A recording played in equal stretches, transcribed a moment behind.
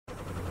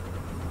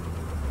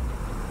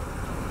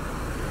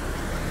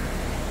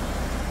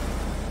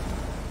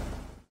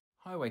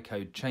Highway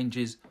Code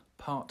Changes,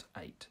 Part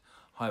 8.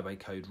 Highway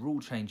Code Rule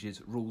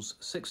Changes, Rules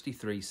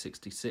 63,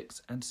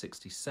 66 and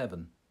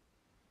 67.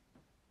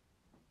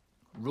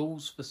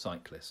 Rules for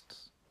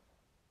cyclists.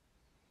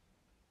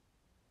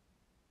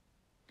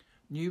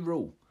 New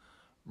rule.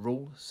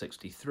 Rule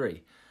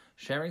 63.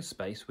 Sharing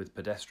space with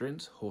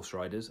pedestrians, horse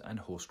riders and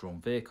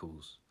horse-drawn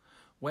vehicles.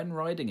 When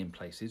riding in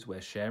places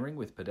where sharing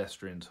with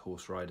pedestrians,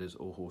 horse riders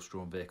or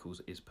horse-drawn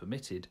vehicles is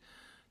permitted,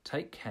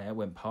 take care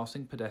when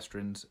passing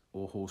pedestrians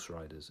or horse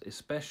riders,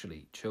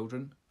 especially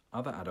children,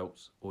 other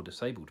adults or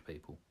disabled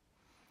people.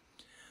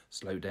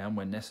 Slow down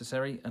when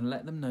necessary and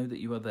let them know that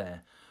you are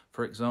there,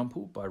 for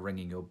example by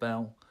ringing your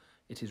bell.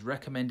 It is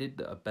recommended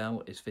that a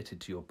bell is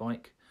fitted to your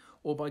bike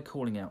or by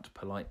calling out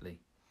politely.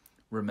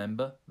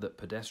 Remember that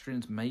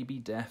pedestrians may be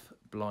deaf,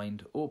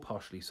 blind or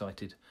partially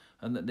sighted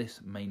and that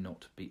this may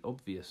not be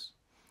obvious.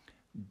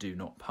 Do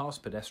not pass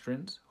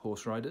pedestrians,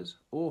 horse riders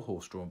or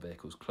horse-drawn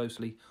vehicles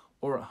closely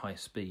or at high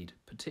speed,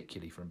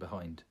 particularly from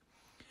behind.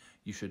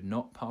 You should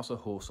not pass a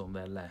horse on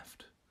their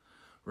left.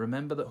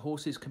 Remember that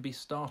horses can be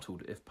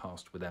startled if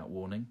passed without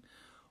warning.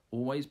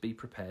 Always be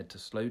prepared to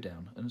slow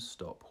down and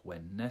stop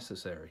when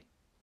necessary.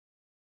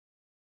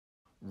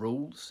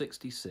 Rule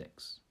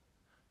 66.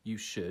 You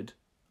should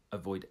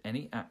avoid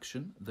any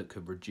action that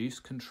could reduce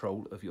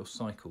control of your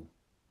cycle.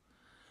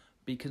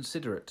 Be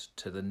considerate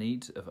to the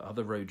needs of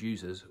other road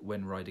users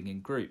when riding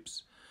in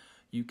groups.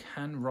 You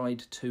can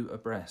ride two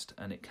abreast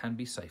and it can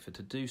be safer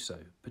to do so,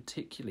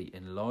 particularly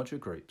in larger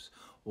groups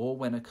or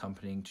when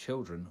accompanying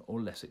children or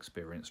less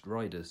experienced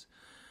riders.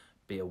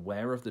 Be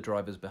aware of the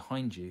drivers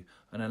behind you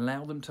and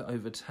allow them to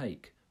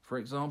overtake, for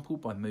example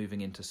by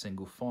moving into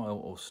single file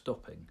or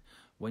stopping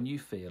when you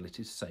feel it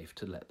is safe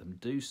to let them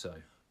do so.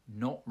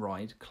 Not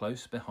ride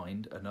close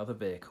behind another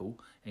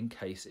vehicle in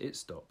case it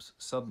stops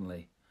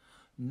suddenly.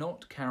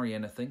 Not carry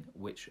anything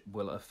which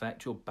will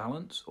affect your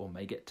balance or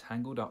may get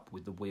tangled up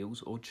with the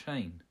wheels or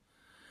chain.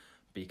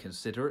 Be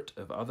considerate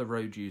of other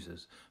road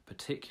users,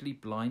 particularly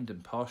blind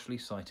and partially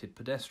sighted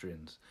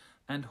pedestrians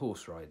and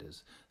horse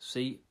riders.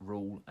 See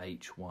Rule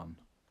H1.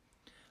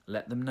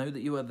 Let them know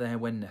that you are there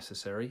when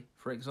necessary,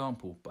 for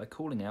example by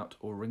calling out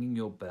or ringing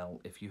your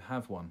bell if you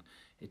have one.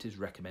 It is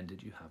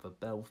recommended you have a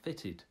bell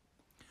fitted.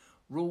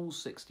 Rule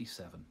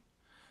 67.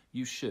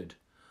 You should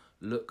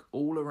look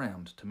all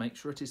around to make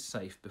sure it is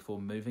safe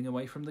before moving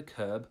away from the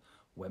curb,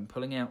 when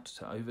pulling out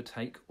to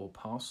overtake or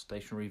pass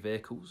stationary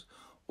vehicles,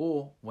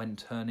 or when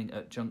turning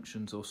at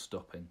junctions or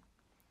stopping.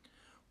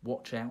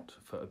 Watch out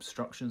for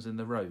obstructions in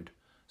the road,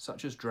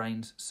 such as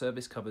drains,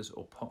 service covers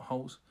or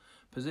potholes,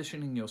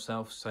 positioning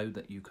yourself so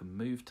that you can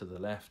move to the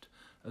left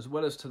as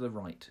well as to the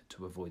right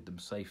to avoid them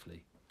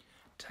safely.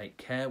 Take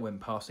care when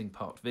passing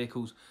parked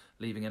vehicles,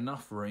 leaving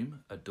enough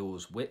room, a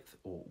door's width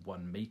or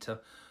 1 metre,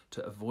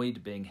 to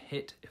avoid being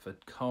hit if a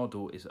car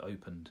door is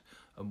opened,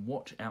 and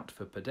watch out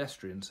for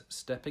pedestrians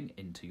stepping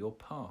into your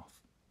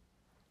path.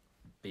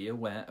 Be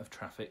aware of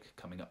traffic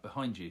coming up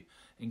behind you,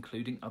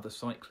 including other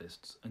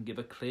cyclists, and give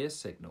a clear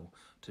signal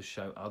to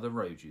show other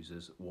road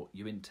users what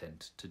you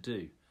intend to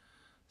do.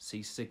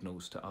 See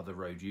signals to other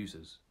road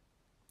users.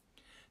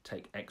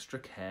 Take extra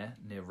care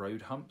near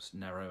road humps,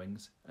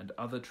 narrowings and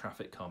other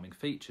traffic calming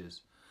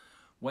features.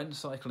 When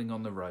cycling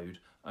on the road,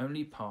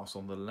 only pass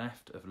on the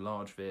left of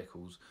large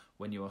vehicles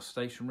when you are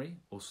stationary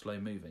or slow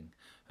moving,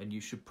 and you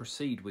should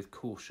proceed with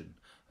caution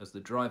as the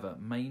driver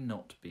may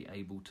not be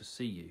able to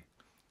see you.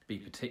 Be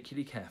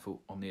particularly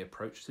careful on the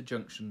approach to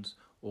junctions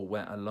or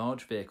where a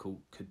large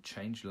vehicle could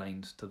change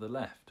lanes to the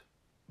left.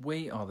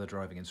 We are the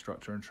Driving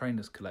Instructor and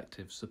Trainers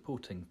Collective,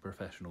 supporting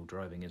professional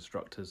driving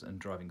instructors and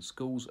driving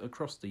schools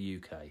across the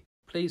UK.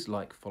 Please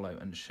like, follow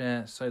and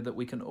share so that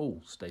we can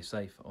all stay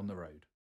safe on the road.